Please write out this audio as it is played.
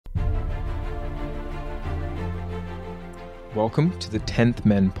Welcome to the 10th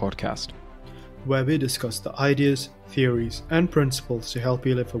Men podcast, where we discuss the ideas, theories, and principles to help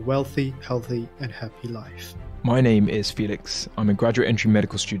you live a wealthy, healthy, and happy life. My name is Felix. I'm a graduate entry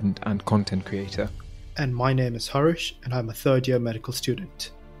medical student and content creator. And my name is Harish, and I'm a third-year medical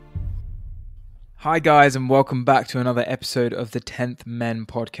student. Hi guys, and welcome back to another episode of the 10th Men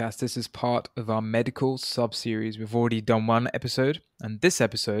podcast. This is part of our medical sub-series. We've already done one episode, and this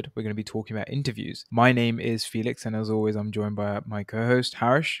episode we're going to be talking about interviews. My name is Felix, and as always I'm joined by my co-host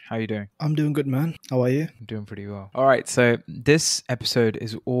Harish. How are you doing? I'm doing good, man. How are you? I'm doing pretty well. Alright, so this episode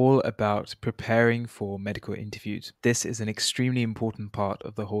is all about preparing for medical interviews. This is an extremely important part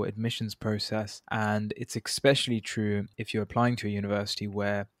of the whole admissions process, and it's especially true if you're applying to a university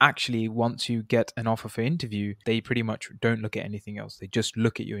where actually once you get an offer for interview, they pretty much don't look at anything else. They just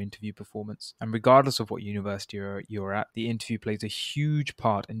look at your interview performance. And regardless of what university you're at, the interview plays a huge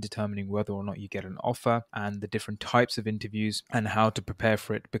part in determining whether or not you get an offer, and the different types of interviews and how to prepare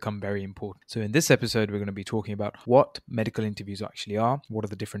for it become very important. So in this episode, we're going to be talking about what medical interviews actually are, what are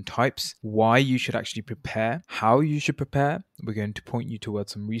the different types, why you should actually prepare, how you should prepare. We're going to point you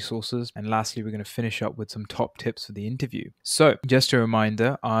towards some resources, and lastly, we're going to finish up with some top tips for the interview. So just a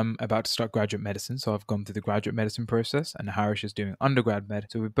reminder, I'm about to start graduate medicine. So I've gone through the graduate medicine process, and Harish is doing undergrad med.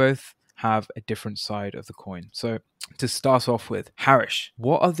 So we both have a different side of the coin. So to start off with, Harish,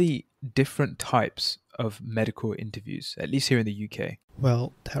 what are the different types of medical interviews, at least here in the UK?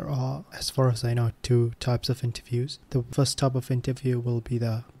 Well, there are, as far as I know, two types of interviews. The first type of interview will be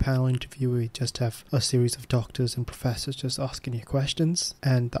the panel interview, where you just have a series of doctors and professors just asking you questions.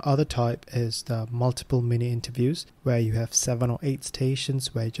 And the other type is the multiple mini interviews, where you have 7 or 8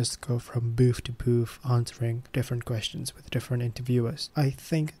 stations where you just go from booth to booth answering different questions with different interviewers. I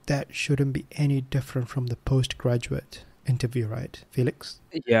think that shouldn't be any different from the postgraduate interview, right, Felix?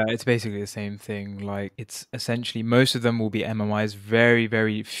 Yeah, it's basically the same thing. Like, it's essentially, most of them will be MMIs, very,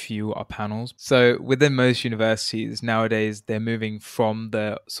 very few are panels. So within most universities nowadays, they're moving from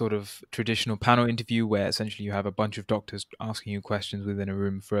the sort of traditional panel interview where essentially you have a bunch of doctors asking you questions within a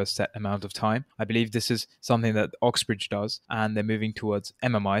room for a set amount of time. I believe this is something that Oxbridge does, and they're moving towards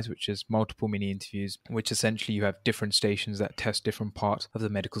MMIs, which is multiple mini interviews, which essentially you have different stations that test different parts of the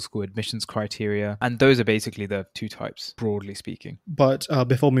medical school admissions criteria. And those are basically the two types, broadly speaking. But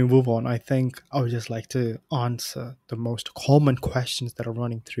before we move on, I think I would just like to answer the most common questions that are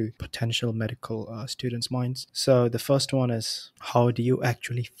running through potential medical students' minds. So the first one is, how do you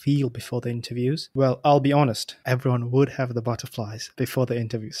actually feel before the interviews? Well, I'll be honest, everyone would have the butterflies before the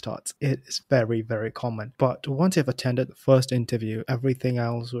interview starts. It is very, very common. But once you've attended the first interview, everything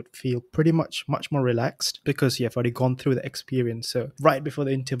else would feel pretty much more relaxed because you've already gone through the experience. So right before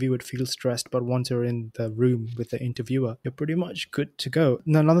the interview would feel stressed, but once you're in the room with the interviewer, you're pretty much good to go.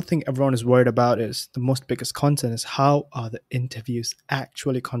 Now, another thing everyone is worried about is the most biggest concern is how are the interviews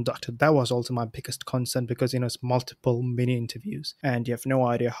actually conducted. That was also my biggest concern because, it's multiple mini interviews and you have no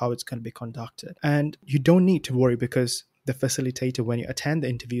idea how it's going to be conducted. And you don't need to worry because the facilitator, when you attend the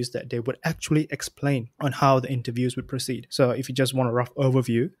interviews that day, would actually explain on how the interviews would proceed. So if you just want a rough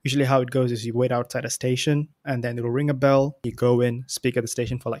overview, usually how it goes is you wait outside a station and then they'll ring a bell. You go in, speak at the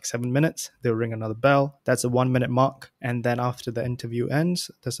station for like 7 minutes. They'll ring another bell. That's a 1 minute mark. And then after the interview ends,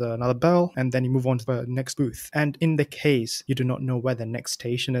 there's another bell, and then you move on to the next booth. And in the case you do not know where the next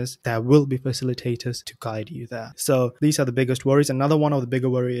station is, there will be facilitators to guide you there. So these are the biggest worries. Another one of the bigger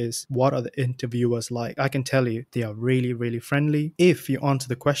worry is, what are the interviewers like? I can tell you, they are really friendly. If you answer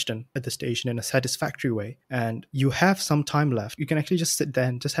the question at the station in a satisfactory way and you have some time left, you can actually just sit there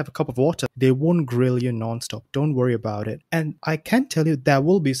and just have a cup of water. They won't grill you non-stop. Don't worry about it. And I can tell you, there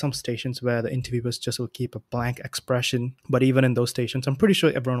will be some stations where the interviewers just will keep a blank expression, but even in those stations, I'm pretty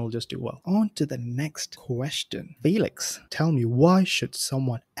sure everyone will just do well. On to the next question. Felix, tell me, why should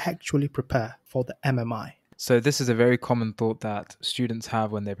someone actually prepare for the MMI? So this is a very common thought that students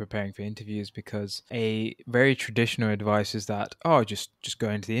have when they're preparing for interviews, because a very traditional advice is that, just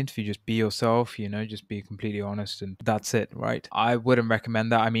go into the interview, just be yourself, just be completely honest and that's it, right? I wouldn't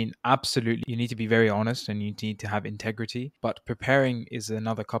recommend that. I mean, absolutely, you need to be very honest and you need to have integrity, but preparing is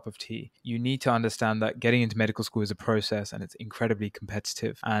another cup of tea. You need to understand that getting into medical school is a process and it's incredibly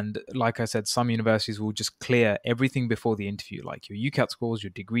competitive. And like I said, some universities will just clear everything before the interview, like your UCAT scores,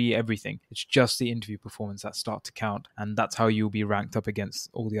 your degree, everything. It's just the interview performance that start to count. And that's how you'll be ranked up against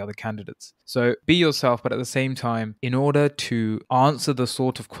all the other candidates. So be yourself, but at the same time, in order to answer the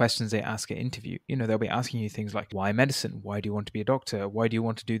sort of questions they ask at interview, they'll be asking you things like, why medicine? Why do you want to be a doctor? Why do you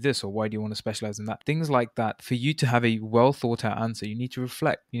want to do this? Or why do you want to specialize in that? Things like that. For you to have a well thought out answer, you need to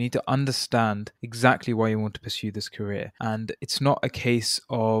reflect. You need to understand exactly why you want to pursue this career. And it's not a case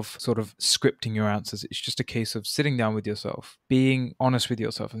of sort of scripting your answers. It's just a case of sitting down with yourself, being honest with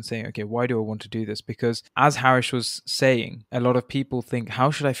yourself and saying, okay, why do I want to do this? Because as Harish was saying, a lot of people think,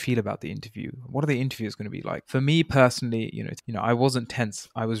 how should I feel about the interview? What are the interviews going to be like? For me personally, I wasn't tense.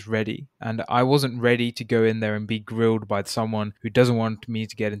 I was ready. And I wasn't ready to go in there and be grilled by someone who doesn't want me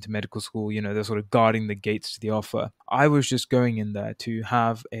to get into medical school. They're sort of guarding the gates to the offer. I was just going in there to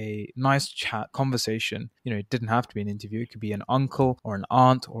have a nice chat, conversation. It didn't have to be an interview. It could be an uncle or an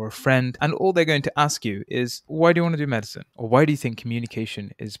aunt or a friend. And all they're going to ask you is, why do you want to do medicine? Or why do you think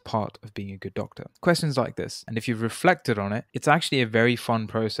communication is part of being a good doctor? Questions like this. And if you've reflected on it, it's actually a very fun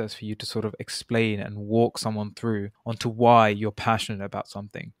process for you to sort of explain and walk someone through onto why you're passionate about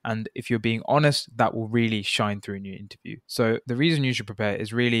something. And if you're being honest, that will really shine through in your interview. So the reason you should prepare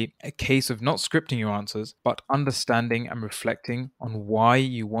is really a case of not scripting your answers, but understanding and reflecting on why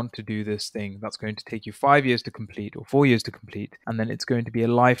you want to do this thing that's going to take you 5 years to complete or 4 years to complete. And then it's going to be a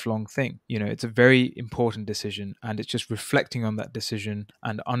lifelong thing. It's a very important decision, and it's just reflecting on that decision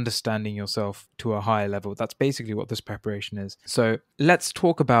and understanding yourself to a higher level. That's basically what this preparation is. So let's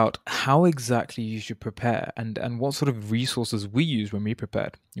talk about how exactly you should prepare and what sort of resources we use when we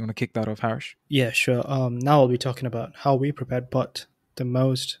prepared. You want to kick that off, Harish? Yeah, sure. Now I'll be talking about how we prepared, but the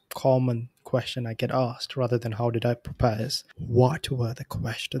most common question I get asked, rather than how did I prepare, is what were the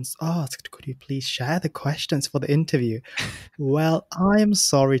questions asked? Could you please share the questions for the interview? Well, I am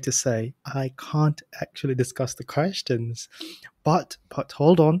sorry to say I can't actually discuss the questions. But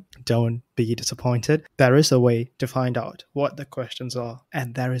hold on, don't be disappointed. There is a way to find out what the questions are.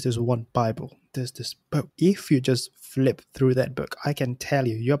 And there is this one Bible. There's this book. If you just flip through that book, I can tell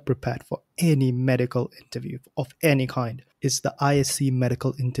you, you're prepared for any medical interview of any kind. It's the ISC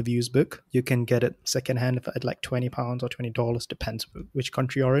Medical Interviews book. You can get it secondhand at like £20 or $20, depends which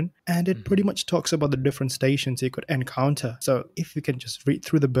country you're in. And it pretty much talks about the different stations you could encounter. So if you can just read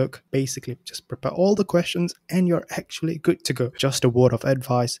through the book, basically just prepare all the questions and you're actually good to go. Just a word of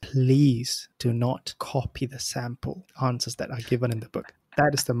advice, please do not copy the sample answers that are given in the book.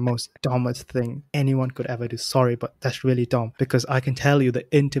 That is the most dumbest thing anyone could ever do. Sorry, but that's really dumb, because I can tell you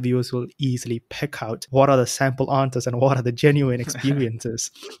the interviewers will easily pick out what are the sample answers and what are the genuine experiences.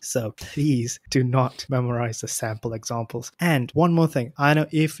 So please do not memorize the sample examples. And one more thing, I know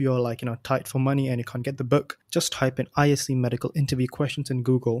if you're tight for money and you can't get the book, just type in ISC medical interview questions in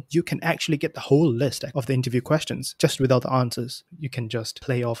Google. You can actually get the whole list of the interview questions just without the answers. You can just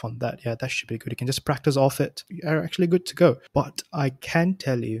play off on that. Yeah, that should be good. You can just practice off it. You're actually good to go. But I can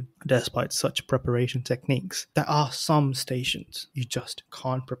tell you, despite such preparation techniques, there are some stations you just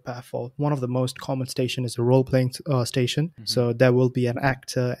can't prepare for. One of the most common station is a role-playing station. Mm-hmm. So there will be an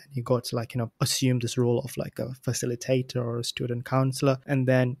actor and you got to assume this role of like a facilitator or a student counselor, and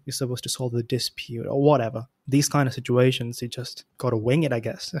then you're supposed to solve the dispute or whatever. These kind of situations, you just gotta wing it, I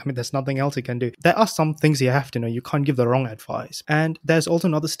guess. I mean, there's nothing else you can do. There are some things you have to know. You can't give the wrong advice. And there's also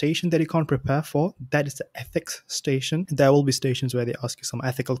another station that you can't prepare for. That is the ethics station. There will be stations where they ask you some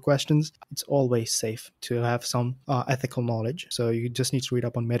ethical questions. It's always safe to have some ethical knowledge. So you just need to read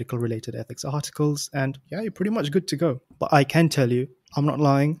up on medical related ethics articles, and yeah, you're pretty much good to go. But I can tell you, I'm not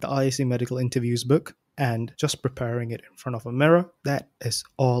lying, the ISC Medical Interviews book and just preparing it in front of a mirror, that is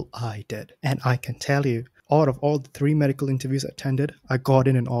all I did. And I can tell you, out of all the 3 medical interviews I attended, I got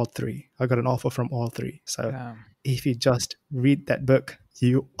in all 3. I got an offer from all 3. So if you just read that book,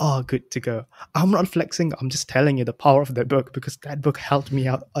 you are good to go. I'm not flexing. I'm just telling you the power of that book, because that book helped me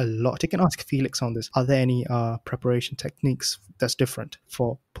out a lot. You can ask Felix on this. Are there any preparation techniques that's different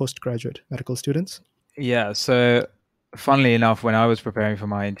for postgraduate medical students? Yeah, so funnily enough, when I was preparing for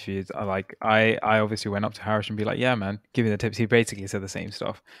my interviews, I obviously went up to Harish and be like, yeah, man, give me the tips. He basically said the same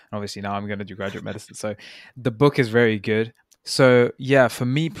stuff. And obviously now I'm going to do graduate medicine. So the book is very good. So yeah, for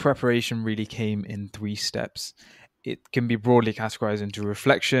me, preparation really came in 3 steps. It can be broadly categorized into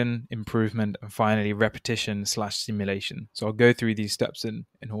reflection, improvement, and finally repetition/simulation. So I'll go through these steps in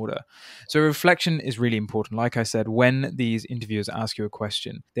order. So reflection is really important. Like I said, when these interviewers ask you a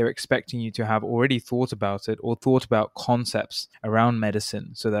question, they're expecting you to have already thought about it or thought about concepts around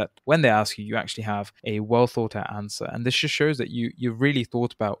medicine, so that when they ask you, you actually have a well thought out answer. And this just shows that you've really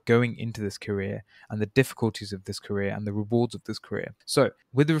thought about going into this career and the difficulties of this career and the rewards of this career. So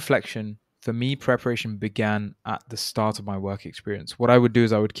with the reflection, For me, preparation began at the start of my work experience. What I would do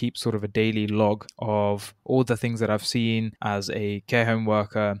is I would keep sort of a daily log of all the things that I've seen as a care home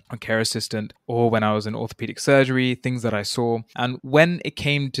worker, a care assistant, or when I was in orthopedic surgery, things that I saw. And when it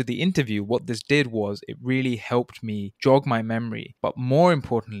came to the interview, what this did was it really helped me jog my memory. But more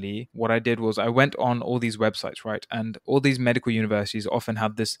importantly, what I did was I went on all these websites, right? And all these medical universities often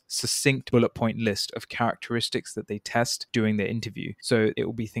have this succinct bullet point list of characteristics that they test during their interview. So it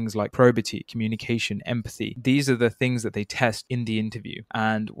will be things like probity, communication, empathy. These are the things that they test in the interview.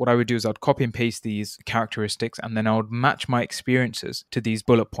 And what I would do is I'd copy and paste these characteristics, and then I would match my experiences to these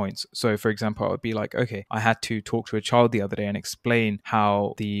bullet points. So for example, I would be like, okay, I had to talk to a child the other day and explain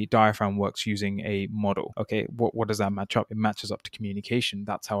how the diaphragm works using a model. Okay, what does that match up? It matches up to communication.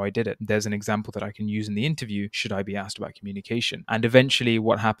 That's how I did it. There's an example that I can use in the interview should I be asked about communication. And eventually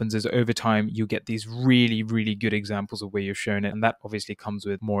what happens is over time, you get these really, really good examples of where you've shown it. And that obviously comes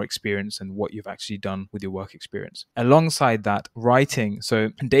with more experience and what you've actually done with your work experience. Alongside that, writing. So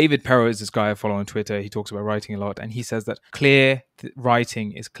David Perro is this guy I follow on Twitter. He talks about writing a lot, and he says that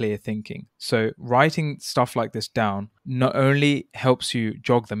writing is clear thinking. So writing stuff like this down not only helps you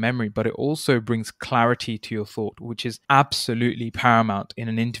jog the memory, but it also brings clarity to your thought, which is absolutely paramount in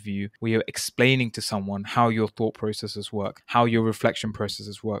an interview where you're explaining to someone how your thought processes work, how your reflection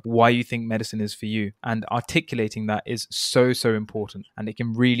processes work, why you think medicine is for you. And articulating that is so, so important. And it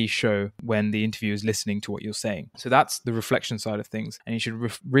can really show when the interviewer is listening to what you're saying. So that's the reflection side of things. And you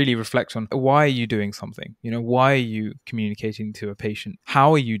should really reflect on why are you doing something? Why are you communicating to a patient?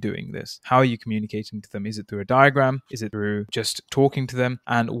 How are you doing this? How are you communicating to them? Is it through a diagram? Is it through just talking to them?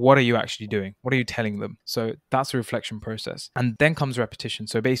 And what are you actually doing? What are you telling them? So that's a reflection process. And then comes repetition.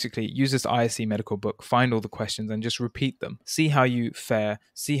 So basically use this ISC medical book, find all the questions and just repeat them. See how you fare,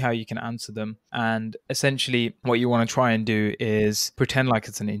 see how you can answer them. And essentially what you want to try and do is pretend like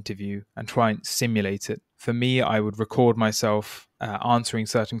it's an interview and try and simulate it. For me, I would record myself answering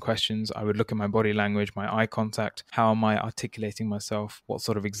certain questions. I would look at my body language, my eye contact. How am I articulating myself? What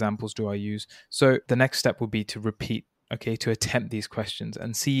sort of examples do I use? So the next step would be to repeat, to attempt these questions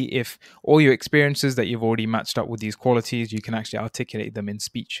and see if all your experiences that you've already matched up with these qualities, you can actually articulate them in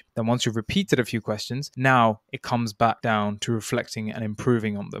speech. Then once you've repeated a few questions, now it comes back down to reflecting and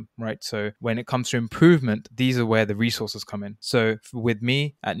improving on them, right? So when it comes to improvement, these are where the resources come in. So with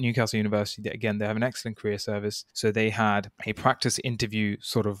me at Newcastle University, again, they have an excellent career service. So they had a practice interview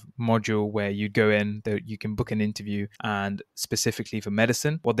sort of module where you go in, you can book an interview, and specifically for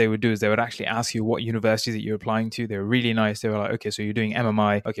medicine, what they would do is they would actually ask you what university that you're applying to. They were really nice. They were like, okay, so you're doing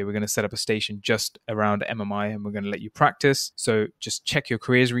MMI. Okay, we're going to set up a station just around MMI and we're going to let you practice. So just check your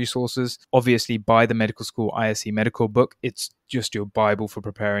careers resources. Obviously, buy the medical school ISC medical book. It's just your Bible for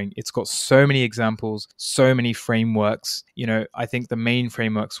preparing. It's got so many examples, so many frameworks. I think the main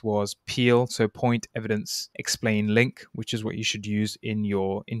frameworks was PEAL, so point, evidence, explain, link, which is what you should use in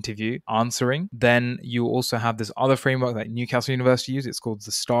your interview answering. Then you also have this other framework that Newcastle University uses. It's called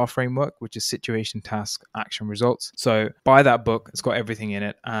the STAR framework, which is situation, task, action, results. So buy that book. It's got everything in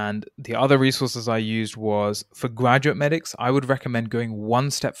it. And the other resources I used was for graduate medics. I would recommend going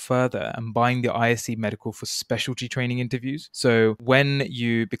one step further and buying the ISC medical for specialty training interviews. So when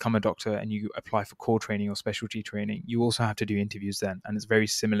you become a doctor and you apply for core training or specialty training, you also have to do interviews then. And it's very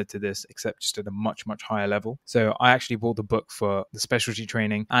similar to this, except just at a much, much higher level. So I actually bought the book for the specialty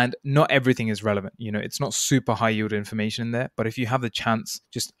training, and not everything is relevant. It's not super high yield information in there, but if you have the chance,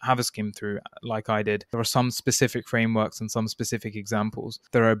 just have a skim through like I did. There are some specific frameworks and some specific examples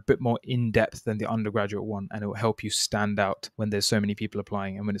that are a bit more in-depth than the undergraduate one, and it will help you stand out when there's so many people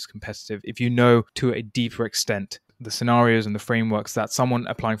applying and when it's competitive. If you know to a deeper extent the scenarios and the frameworks that someone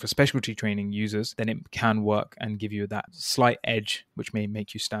applying for specialty training uses, then it can work and give you that slight edge, which may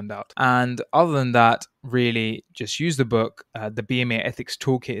make you stand out. And other than that, really just use the book. The BMA Ethics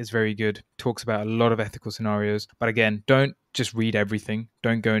Toolkit is very good. Talks about a lot of ethical scenarios. But again, don't just read everything.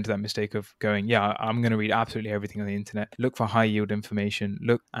 Don't go into that mistake of going, yeah, I'm going to read absolutely everything on the internet. Look for high yield information.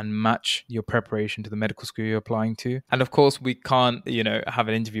 Look and match your preparation to the medical school you're applying to. And of course, we can't, have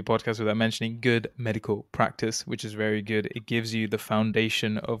an interview podcast without mentioning good medical practice, which is very good. It gives you the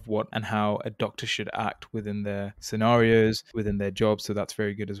foundation of what and how a doctor should act within their scenarios, within their job. So that's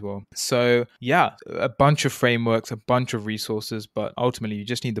very good as well. So yeah, a bunch of frameworks, a bunch of resources, but ultimately you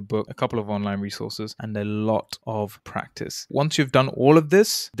just need the book, a couple of online resources, and a lot of practice. Once you've done all of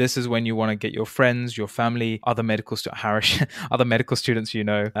this is when you want to get your friends, your family, other medical Harish, other medical students,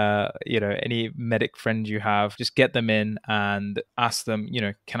 any medic friend you have, just get them in and ask them,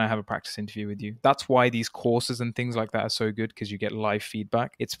 can I have a practice interview with you? That's why these courses and things like that are so good, because you get live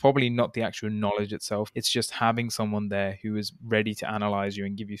feedback. It's probably not the actual knowledge itself. It's just having someone there who is ready to analyze you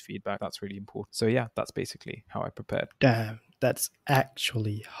and give you feedback. That's really important. So yeah, that's basically how I prepared. Damn, that's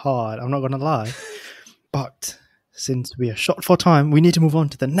actually hard. I'm not going to lie. But since we are short for time, we need to move on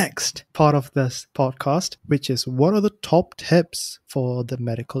to the next part of this podcast, which is what are the top tips for the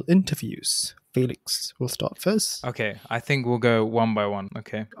medical interviews? Felix will start first. Okay, I think we'll go one by one.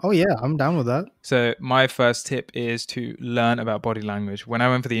 Okay. Oh yeah, I'm down with that. So my first tip is to learn about body language. When I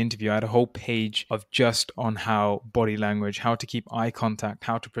went for the interview, I had a whole page of just on how body language, how to keep eye contact,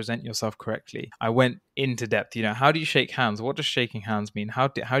 how to present yourself correctly. I went into depth. How do you shake hands? What does shaking hands mean? How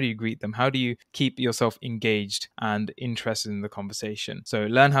do you greet them? How do you keep yourself engaged and interested in the conversation? So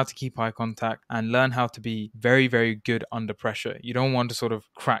learn how to keep eye contact and learn how to be very, very good under pressure. You don't want to sort of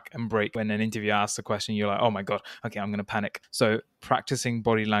crack and break when an interviewer asks a question. You're like, oh my God, okay, I'm going to panic. So practicing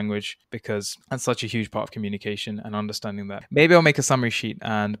body language, because that's such a huge part of communication and understanding that. Maybe I'll make a summary sheet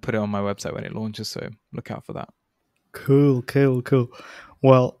and put it on my website when it launches. So look out for that. Cool.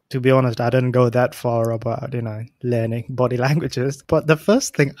 Well, to be honest, I didn't go that far about, learning body languages. But the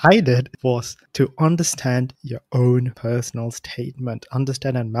first thing I did was to understand your own personal statement.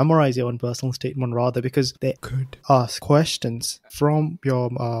 Understand and memorize your own personal statement rather, because they could ask questions from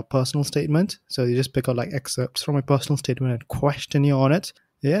your personal statement. So you just pick out like excerpts from a personal statement and question you on it.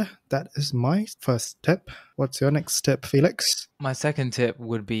 Yeah, that is my first tip. What's your next tip, Felix? My second tip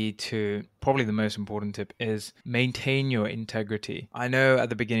would be probably the most important tip is maintain your integrity. I know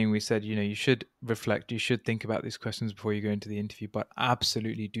at the beginning we said, you should reflect, you should think about these questions before you go into the interview, but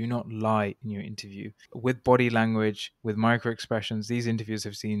absolutely do not lie in your interview. With body language, with micro expressions, these interviews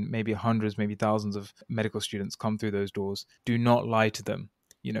have seen maybe hundreds, maybe thousands of medical students come through those doors. Do not lie to them.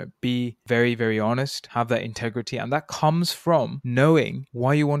 Be very, very honest, have that integrity. And that comes from knowing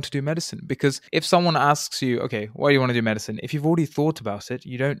why you want to do medicine. Because if someone asks you, okay, why do you want to do medicine? If you've already thought about it,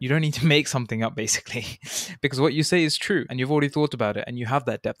 you don't need to make something up, basically, because what you say is true and you've already thought about it and you have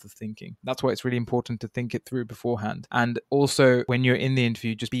that depth of thinking. That's why it's really important to think it through beforehand. And also when you're in the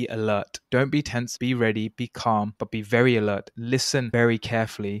interview, just be alert. Don't be tense, be ready, be calm, but be very alert. Listen very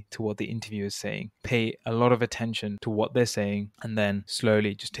carefully to what the interviewer is saying. Pay a lot of attention to what they're saying, and then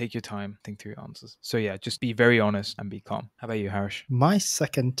slowly just take your time, think through your answers. So yeah, just be very honest and be calm. How about you, Harish? My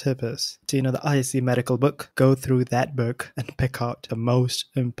second tip is to, the IC medical book, go through that book and pick out the most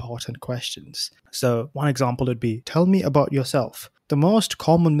important questions. So one example would be, tell me about yourself. The most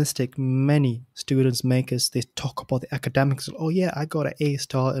common mistake many students make is they talk about the academics. Oh yeah, I got an A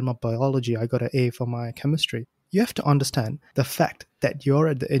star in my biology. I got an A for my chemistry. You have to understand the fact that you're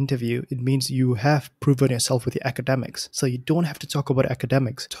at the interview, it means you have proven yourself with your academics. So you don't have to talk about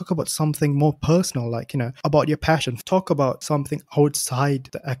academics. Talk about something more personal, like, about your passion. Talk about something outside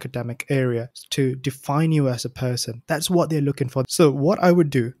the academic area to define you as a person. That's what they're looking for. So what I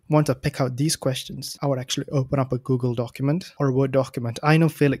would do, once I pick out these questions, I would actually open up a Google document or a Word document. I know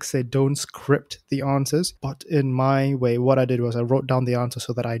Felix said don't script the answers, but in my way, what I did was I wrote down the answers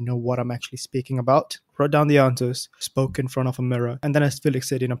so that I know what I'm actually speaking about. Wrote down the answers, spoke in front of a mirror, and then as Felix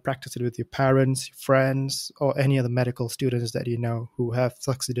said, practice it with your parents, your friends, or any other medical students that you know who have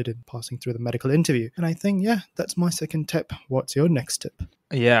succeeded in passing through the medical interview. And I think, that's my second tip. What's your next tip?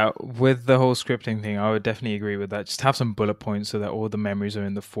 Yeah, with the whole scripting thing, I would definitely agree with that. Just have some bullet points so that all the memories are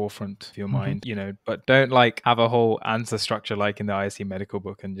in the forefront of your mind, but don't have a whole answer structure like in the ISC medical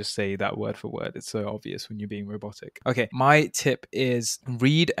book and just say that word for word. It's so obvious when you're being robotic. Okay, my tip is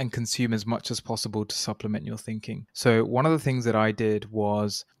read and consume as much as possible to supplement your thinking. So one of the things that I did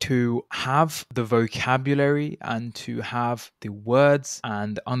was to have the vocabulary and to have the words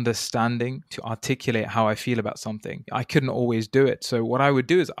and understanding to articulate how I feel about something. I couldn't always do it. So what I would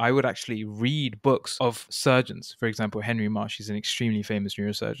do is I would actually read books of surgeons. For example, Henry Marsh, he's an extremely famous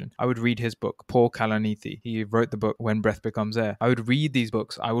neurosurgeon. I would read his book. Paul Kalanithi, he wrote the book When Breath Becomes Air. I would read these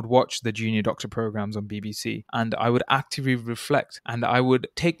books. I would watch the junior doctor programs on BBC, and I would actively reflect, and I would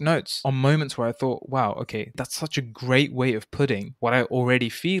take notes on moments where I thought, wow, okay, that's such a great way of putting what I already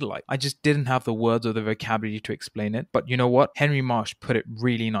feel like. I just didn't have the words or the vocabulary to explain it. But you know what? Henry Marsh put it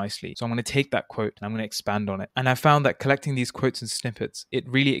really nicely. So I'm going to take that quote and I'm going to expand on it. And I found that collecting these quotes and snippets it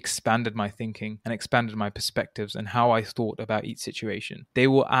really expanded my thinking and expanded my perspectives and how I thought about each situation. They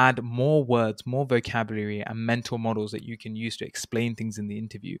will add more words, more vocabulary, and mental models that you can use to explain things in the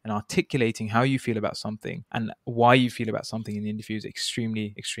interview. And articulating how you feel about something and why you feel about something in the interview is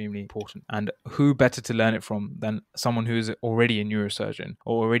extremely, extremely important. And who better to learn it from than someone who is already a neurosurgeon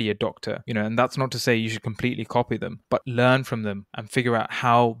or already a doctor? And that's not to say you should completely copy them, but learn from them and figure out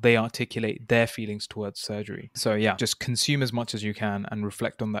how they articulate their feelings towards surgery. So yeah, just consume as much as you can and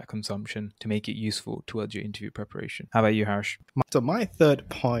reflect on that consumption to make it useful towards your interview preparation. How about you, Harish? So my third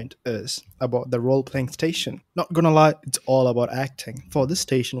point is about the role-playing station. Not gonna lie, it's all about acting. For this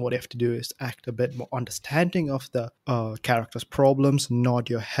station, what you have to do is act a bit more understanding of the character's problems, nod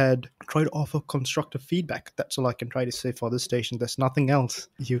your head, try to offer constructive feedback. That's all I can try to say for this station. There's nothing else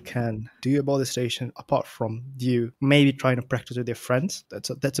you can do about the station apart from you maybe trying to practice with your friends.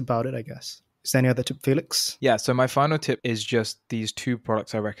 That's about it, I guess. Is there any other tip, Felix? Yeah, so my final tip is just these two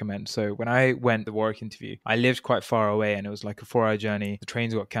products I recommend. So when I went the Warwick interview, I lived quite far away and it was like a 4-hour journey. The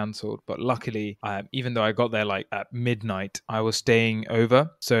trains got cancelled, but luckily, even though I got there like at midnight, I was staying over.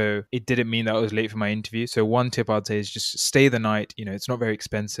 So it didn't mean that I was late for my interview. So one tip I'd say is just stay the night. It's not very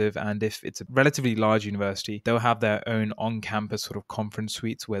expensive. And if it's a relatively large university, they'll have their own on-campus sort of conference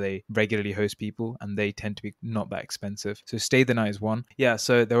suites where they regularly host people and they tend to be not that expensive. So stay the night is one. Yeah,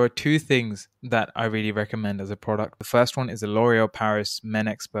 so there are two things that I really recommend as a product. The first one is the L'Oreal Paris Men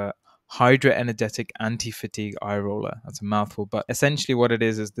Expert Hydra Energetic Anti-Fatigue Eye Roller. That's a mouthful, but essentially what it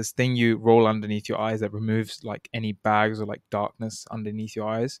is this thing you roll underneath your eyes that removes like any bags or like darkness underneath your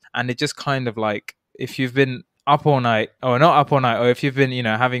eyes. And it just kind of like, if you've been up all night, or not up all night, or if you've been,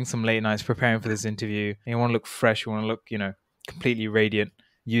 having some late nights preparing for this interview and you want to look fresh, you want to look, completely radiant,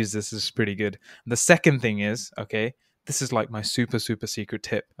 use this. This is pretty good. The second thing is, this is like my super, super secret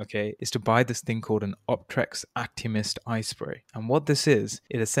tip, is to buy this thing called an Optrex Actimist eye spray. And what this is,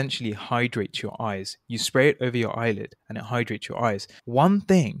 it essentially hydrates your eyes. You spray it over your eyelid and it hydrates your eyes. One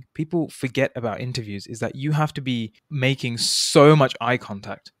thing people forget about interviews is that you have to be making so much eye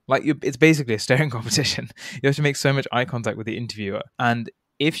contact. It's basically a staring competition. You have to make so much eye contact with the interviewer. And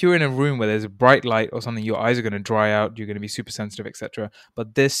if you're in a room where there's a bright light or something, your eyes are going to dry out, you're going to be super sensitive, etc.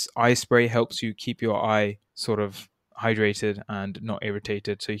 But this eye spray helps you keep your eye sort of hydrated and not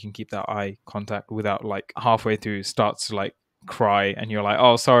irritated, so you can keep that eye contact without like halfway through starts to like cry and you're like,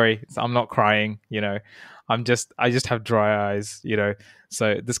 oh sorry, I'm not crying, I just have dry eyes,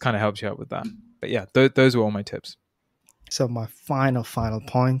 so this kind of helps you out with that. But yeah, those are all my tips. So my final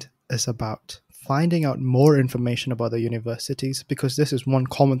point is about finding out more information about the universities, because this is one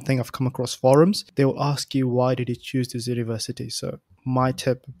common thing I've come across forums. They will ask you, why did you choose this university? So my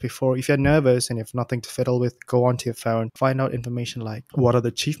tip before, if you're nervous and you have nothing to fiddle with, go onto your phone, find out information like what are the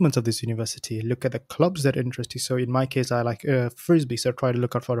achievements of this university, look at the clubs that interest you. So in my case, I like frisbee, so try to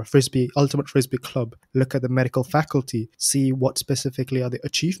look out for a ultimate frisbee club, look at the medical faculty, see what specifically are the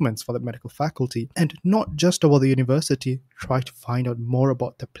achievements for the medical faculty, and not just about the university, try to find out more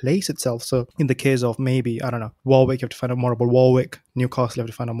about the place itself. So in the case of maybe, I don't know, Warwick, you have to find out more about Warwick. Newcastle, you have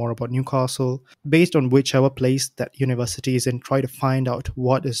to find out more about Newcastle. Based on whichever place that university is in, try to find out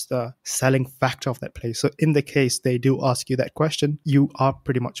what is the selling factor of that place. So in the case they do ask you that question, you are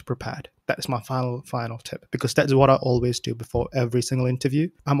pretty much prepared. That is my final tip, because that's what I always do before every single interview.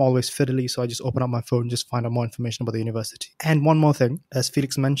 I'm always fiddly, so I just open up my phone, just find out more information about the university. And one more thing, as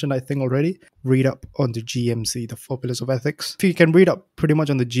Felix mentioned, I think already, read up on the GMC, the 4 Pillars of Ethics. If you can read up pretty much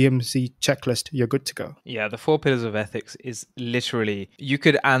on the GMC checklist, you're good to go. Yeah, the 4 Pillars of Ethics is literally, you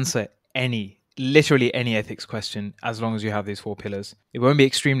could answer literally any ethics question as long as you have these 4 pillars. It won't be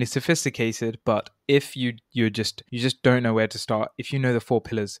extremely sophisticated, but if you just don't know where to start, if you know the 4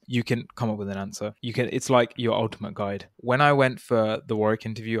 pillars, you can come up with an answer. It's like your ultimate guide. When I went for the Warwick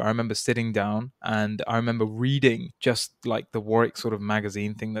interview, I remember sitting down and I remember reading just like the Warwick sort of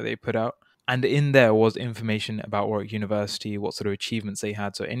magazine thing that they put out. And in there was information about Warwick University, what sort of achievements they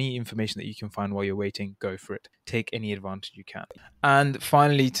had. So any information that you can find while you're waiting, go for it. Take any advantage you can. And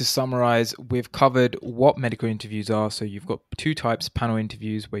finally, to summarize, we've covered what medical interviews are. So you've got 2 types, panel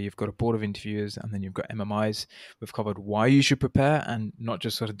interviews, where you've got a board of interviewers, and then you've got MMIs. We've covered why you should prepare and not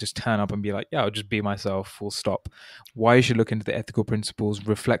just sort of just turn up and be like, yeah, I'll just be myself, full stop. Why you should look into the ethical principles,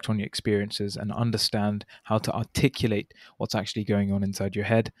 reflect on your experiences, and understand how to articulate what's actually going on inside your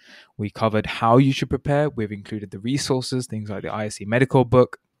head. We covered how you should prepare. We've included the resources, things like the ISC medical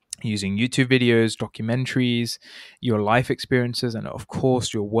book, using YouTube videos, documentaries, your life experiences, and of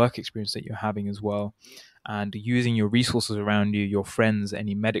course your work experience that you're having as well. and using your resources around you, your friends,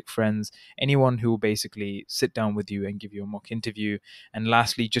 any medic friends, anyone who will basically sit down with you and give you a mock interview. And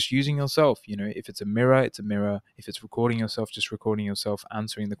lastly, just using yourself. If it's a mirror, it's a mirror. If it's recording yourself, just recording yourself,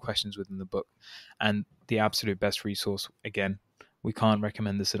 answering the questions within the book. And the absolute best resource, again, we can't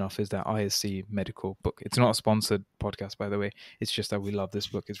recommend this enough, is that ISC medical book. It's not a sponsored podcast, by the way. It's just that we love this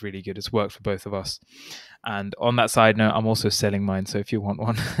book. It's really good. It's worked for both of us. And on that side note, I'm also selling mine. So if you want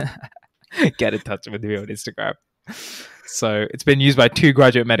one, get in touch with me on Instagram. So it's been used by 2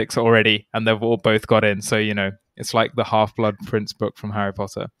 graduate medics already, and they've all both got in. So, it's like the Half-Blood Prince book from Harry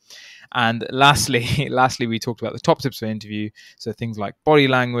Potter. And lastly, we talked about the top tips for interview. So things like body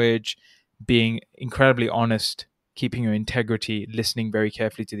language, being incredibly honest, keeping your integrity, listening very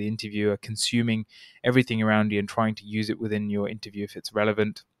carefully to the interviewer, consuming everything around you and trying to use it within your interview if it's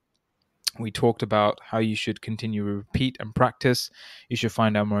relevant. We talked about how you should continue to repeat and practice. You should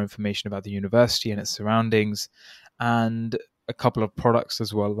find out more information about the university and its surroundings, and a couple of products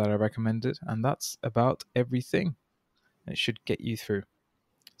as well that I recommended. And that's about everything. It should get you through.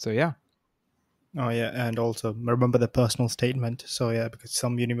 So, yeah. Oh, yeah. And also remember the personal statement. So, yeah, because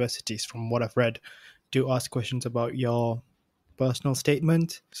some universities, from what I've read, do ask questions about your personal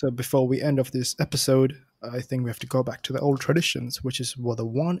statement. So, before we end off this episode, I think we have to go back to the old traditions, which is the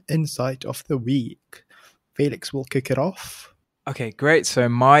one insight of the week. Felix will kick it off. Okay, great. So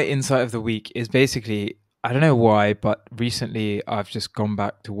my insight of the week is basically, I don't know why, but recently I've just gone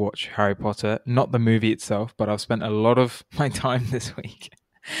back to watch Harry Potter, not the movie itself, but I've spent a lot of my time this week.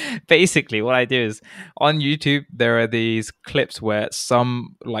 Basically, what I do is on YouTube, there are these clips where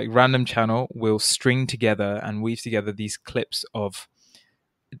some like random channel will string together and weave together these clips of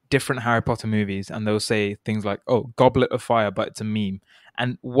different Harry Potter movies, and they'll say things like, "Oh, Goblet of Fire," but it's a meme.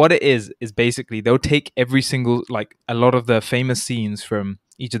 And what it is basically they'll take every single, like a lot of the famous scenes from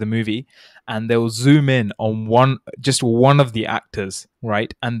each of the movie, and they'll zoom in on just one of the actors,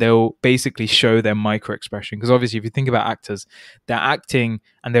 right? And they'll basically show their micro expression. Because obviously, if you think about actors, they're acting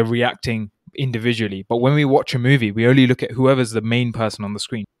and they're reacting individually. But when we watch a movie, we only look at whoever's the main person on the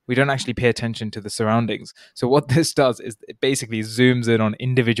screen. We don't actually pay attention to the surroundings. So what this does is it basically zooms in on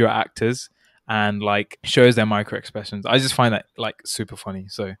individual actors and like shows their micro expressions. I just find that like super funny.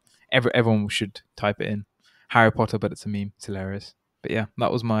 So everyone should type it in. Harry Potter, but it's a meme. It's hilarious. But yeah,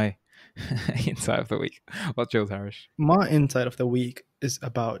 that was my insight of the week. What's yours, Harish? My insight of the week is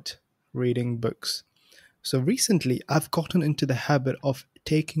about reading books. So recently, I've gotten into the habit of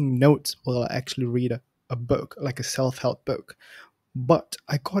taking notes while I actually read a book, like a self-help book. But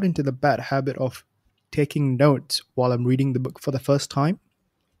I got into the bad habit of taking notes while I'm reading the book for the first time.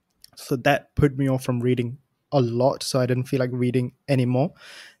 So that put me off from reading a lot. So I didn't feel like reading anymore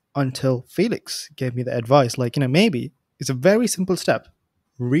until Felix gave me the advice. Like, maybe it's a very simple step.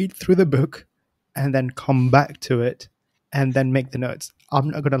 Read through the book and then come back to it and then make the notes. I'm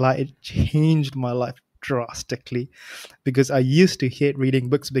not going to lie, it changed my life drastically because I used to hate reading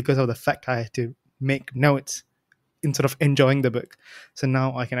books because of the fact I had to make notes instead of enjoying the book. So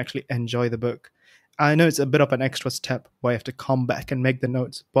now I can actually enjoy the book. I know it's a bit of an extra step where I have to come back and make the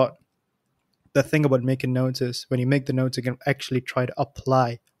notes, but the thing about making notes is when you make the notes, you can actually try to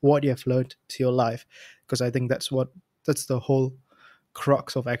apply what you have learned to your life. Because I think that's the whole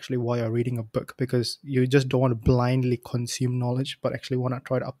crux of actually why you're reading a book, because you just don't want to blindly consume knowledge, but actually want to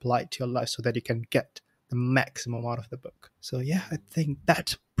try to apply it to your life so that you can get the maximum out of the book. So yeah, I think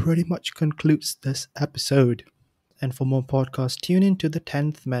that pretty much concludes this episode. And for more podcasts, tune in to The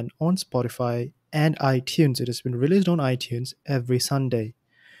 10th Man on Spotify and iTunes. It has been released on iTunes every Sunday.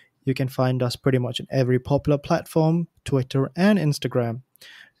 You can find us pretty much on every popular platform, Twitter and Instagram.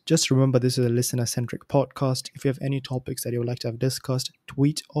 Just remember, this is a listener-centric podcast. If you have any topics that you would like to have discussed,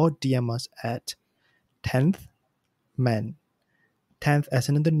 tweet or DM us at 10th Men. 10th as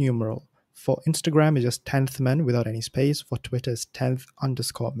in the numeral. For Instagram, it's just 10th Men without any space. For Twitter, it's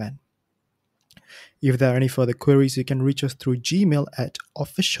 10th_men. If there are any further queries, you can reach us through Gmail at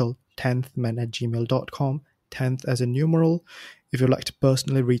official10thman@gmail.com. 10th as a numeral. If you'd like to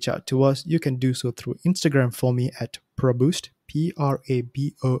personally reach out to us, you can do so through Instagram for me at Praboost, Praboost.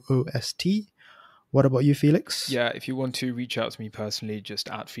 What about you, Felix? Yeah, if you want to reach out to me personally, just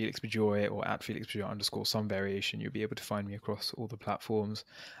at Felix Bajoy or at Felix Bajoy _ some variation, you'll be able to find me across all the platforms.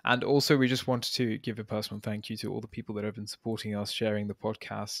 And also, we just wanted to give a personal thank you to all the people that have been supporting us, sharing the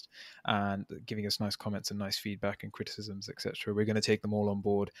podcast, and giving us nice comments and nice feedback and criticisms, etc. We're going to take them all on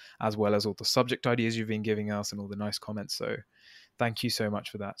board, as well as all the subject ideas you've been giving us and all the nice comments. So thank you so much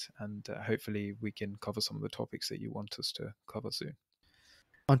for that. And hopefully we can cover some of the topics that you want us to cover soon.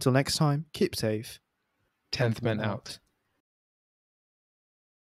 Until next time, keep safe. 10th Men out.